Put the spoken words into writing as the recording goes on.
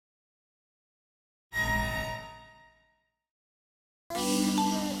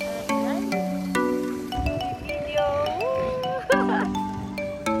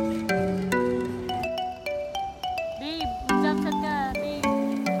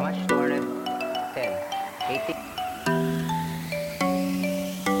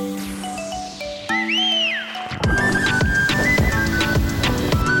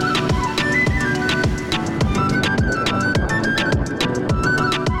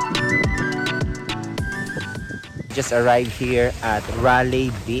Just arrived here at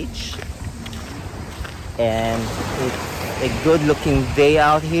Railay Beach, and it's a good looking day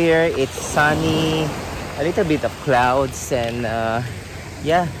out here. It's sunny, a little bit of clouds, and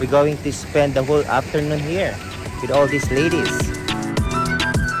yeah, we're going to spend the whole afternoon here with all these ladies.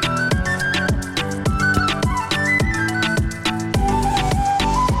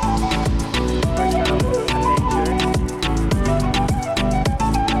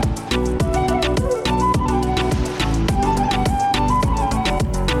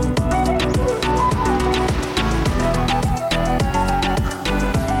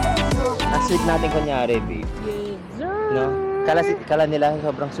 Sweet natin kunyari, babe. No? Kala nila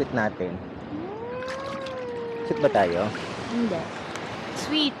sobrang sweet natin. Sweet ba tayo? Hindi.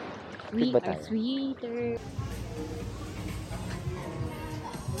 Sweet. Sweet We ba are tayo? sweeter.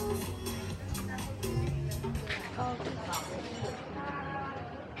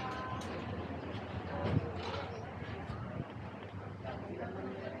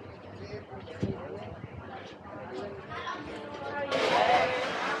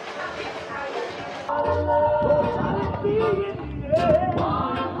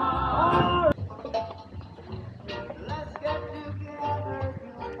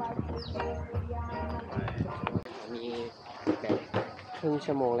มีแบบครึ่ง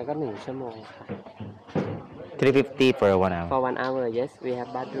ชั่วโมงแล้วก็1 ชั่วโมงค่ะ 350 for 1 hour. For 1 hour, yes, we have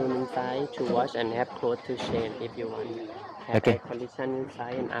bathroom inside to wash and have clothes to change if you want. Have Okay. air condition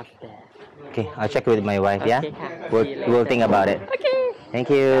inside and up there. Okay, I'll check with my wife, yeah? Okay,ค่ะ. We'll, See you later. we'll think about it. Okay. Thank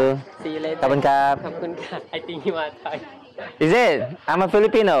you. See you later. ขอบคุณครับ ขอบคุณค่ะ I think you are Thai. Is it? I'm a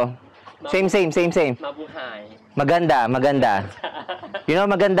Filipino. Same. Ma buhay. Maganda. You know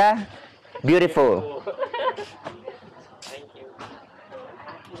maganda? Beautiful. Thank you.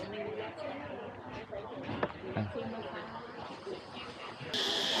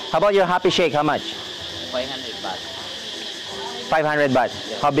 How about your happy shake? How much? 500 baht. 500 baht.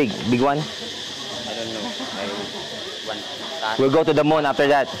 How big? Big one? I don't know. One start. We'll go to the moon after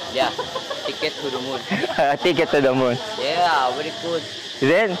that. Yeah. Ticket to the moon. Ticket to the moon. Yeah, very good. Is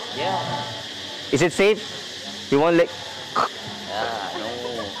it? Yeah. Is it safe? You won't let Yeah,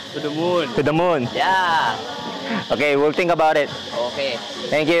 no. To the moon. to the moon. Yeah. Okay, we'll think about it. Okay.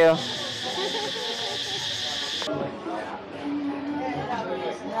 Thank you.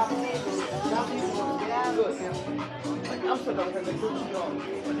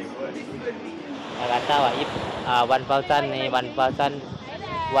 Katawa, if 1,000 ni 1,000,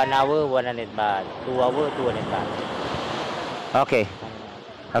 1 hour 100 baht, 2 hour 200 baht. Okay.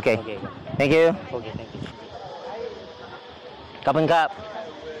 Okay. Okay. Thank you. Okay, thank you. ขอบคุณครับ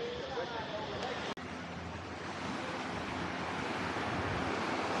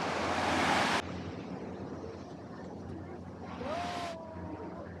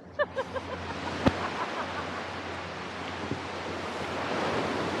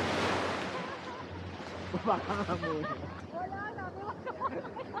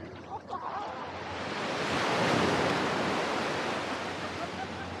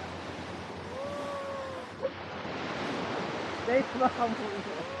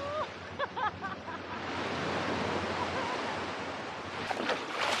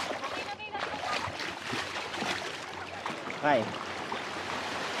Hi.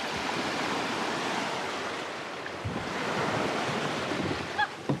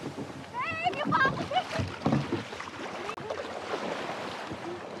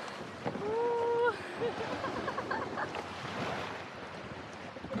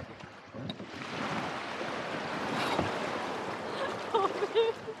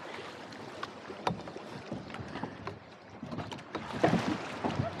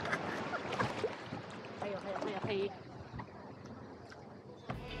 Okay.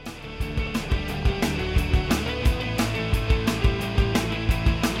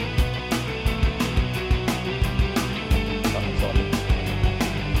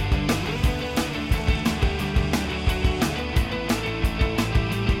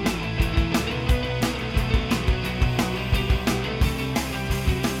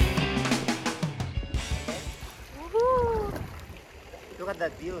 Look at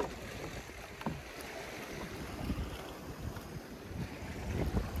that view.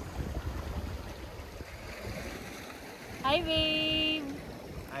 Hi, babe!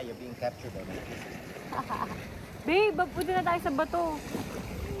 You're being captured by my kisses. Babe, magpunta na tayo sa bato.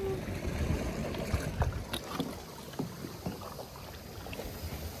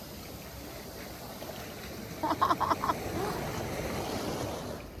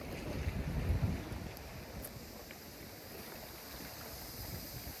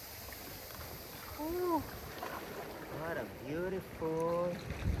 Oh. What a beautiful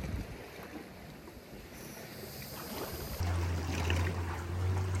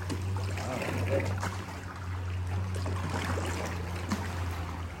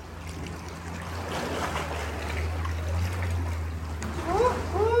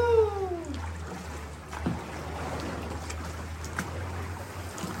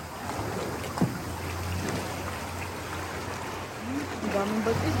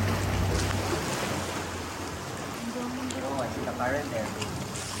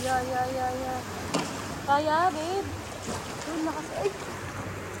Yeah. Kaya, babe. Uy, lakas. Ay!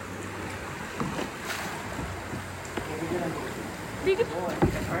 Bigit.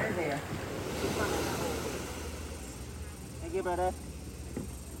 Thank you, brother.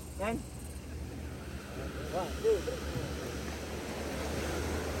 Yan.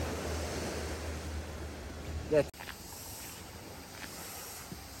 Yes.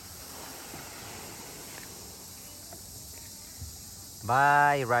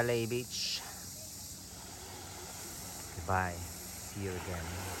 Bye, Railay Beach. Goodbye. See you again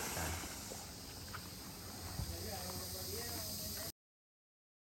next time.